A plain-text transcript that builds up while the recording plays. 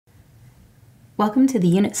Welcome to the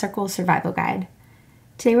Unit Circle Survival Guide.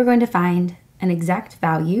 Today we're going to find an exact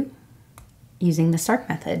value using the S.A.R.C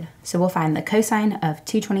method. So we'll find the cosine of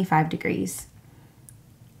 225 degrees.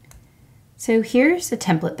 So here's a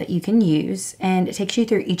template that you can use, and it takes you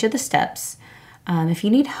through each of the steps. If you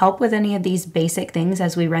need help with any of these basic things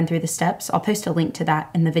as we run through the steps, I'll post a link to that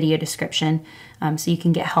in the video description so you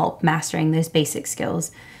can get help mastering those basic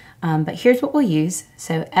skills. But here's what we'll use.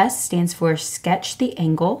 So S stands for sketch the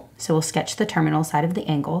angle. So we'll sketch the terminal side of the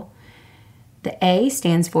angle. The A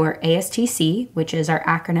stands for A.S.T.C, which is our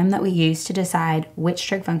acronym that we use to decide which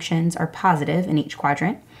trig functions are positive in each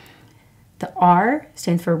quadrant. The R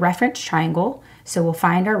stands for reference triangle. So we'll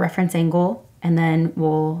find our reference angle and then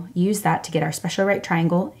we'll use that to get our special right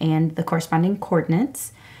triangle and the corresponding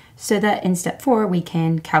coordinates so that in step 4 we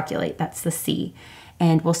can calculate. That's the C.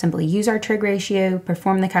 And we'll simply use our trig ratio,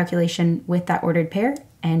 perform the calculation with that ordered pair,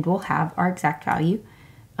 and we'll have our exact value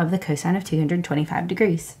of the cosine of 225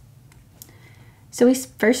 degrees. So we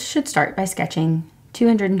first should start by sketching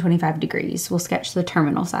 225 degrees. We'll sketch the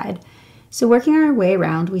terminal side. So working our way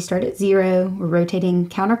around, we start at 0, we're rotating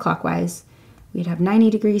counterclockwise. We'd have 90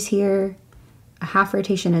 degrees here, a half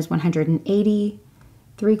rotation is 180,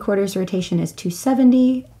 3/4 rotation is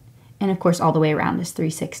 270, and of course all the way around is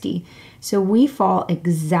 360. So we fall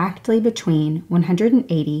exactly between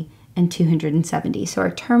 180 and 270. So our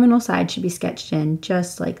terminal side should be sketched in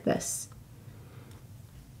just like this.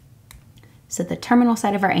 So the terminal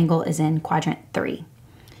side of our angle is in quadrant 3.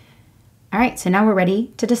 All right, so now we're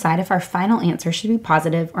ready to decide if our final answer should be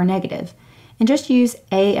positive or negative. And just use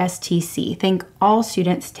A.S.T.C. Think all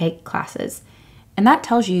students take classes. And that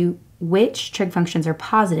tells you which trig functions are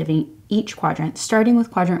positive in each quadrant, starting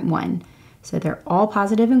with quadrant 1. So they're all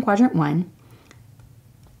positive in quadrant 1.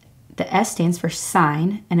 The S stands for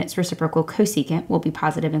sine, and its reciprocal cosecant will be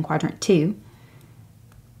positive in quadrant 2.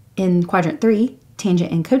 In quadrant 3,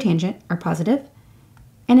 tangent and cotangent are positive.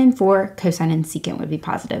 And in 4, cosine and secant would be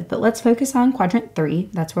positive. But let's focus on quadrant 3.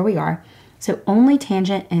 That's where we are. So only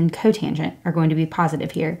tangent and cotangent are going to be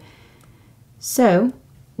positive here. So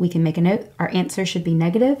we can make a note. Our answer should be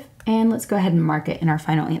negative, and let's go ahead and mark it in our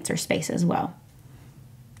final answer space as well.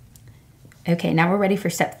 Okay, now we're ready for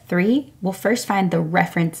step 3. We'll first find the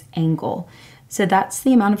reference angle. So that's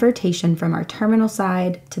the amount of rotation from our terminal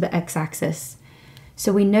side to the x-axis.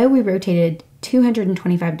 So we know we rotated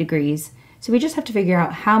 225 degrees, so we just have to figure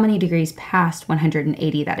out how many degrees past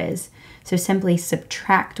 180 that is. So simply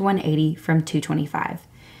subtract 180 from 225,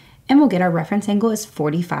 and we'll get our reference angle is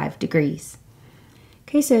 45 degrees.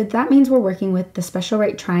 Okay, so that means we're working with the special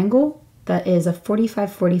right triangle that is a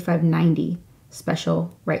 45, 45, 90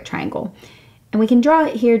 special right triangle. And we can draw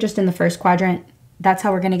it here just in the first quadrant. That's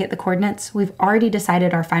how we're going to get the coordinates. We've already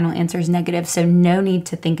decided our final answer is negative, so no need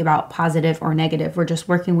to think about positive or negative. We're just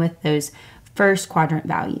working with those first quadrant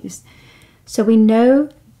values. So we know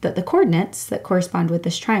that the coordinates that correspond with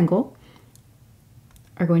this triangle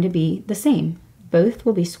are going to be the same. Both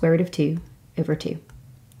will be square root of 2 over 2.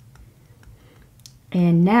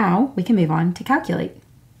 And now we can move on to calculate.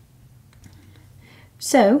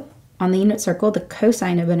 So on the unit circle, the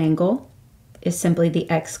cosine of an angle is simply the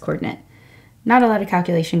x coordinate. Not a lot of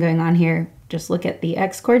calculation going on here. Just look at the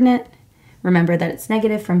x coordinate. Remember that it's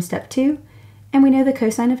negative from step 2. And we know the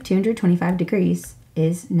cosine of 225 degrees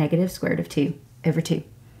is negative square root of 2 over 2.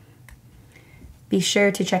 Be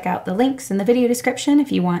sure to check out the links in the video description if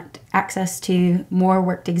you want access to more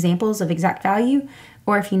worked examples of exact value,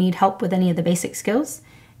 or if you need help with any of the basic skills.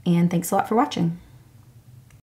 And thanks a lot for watching.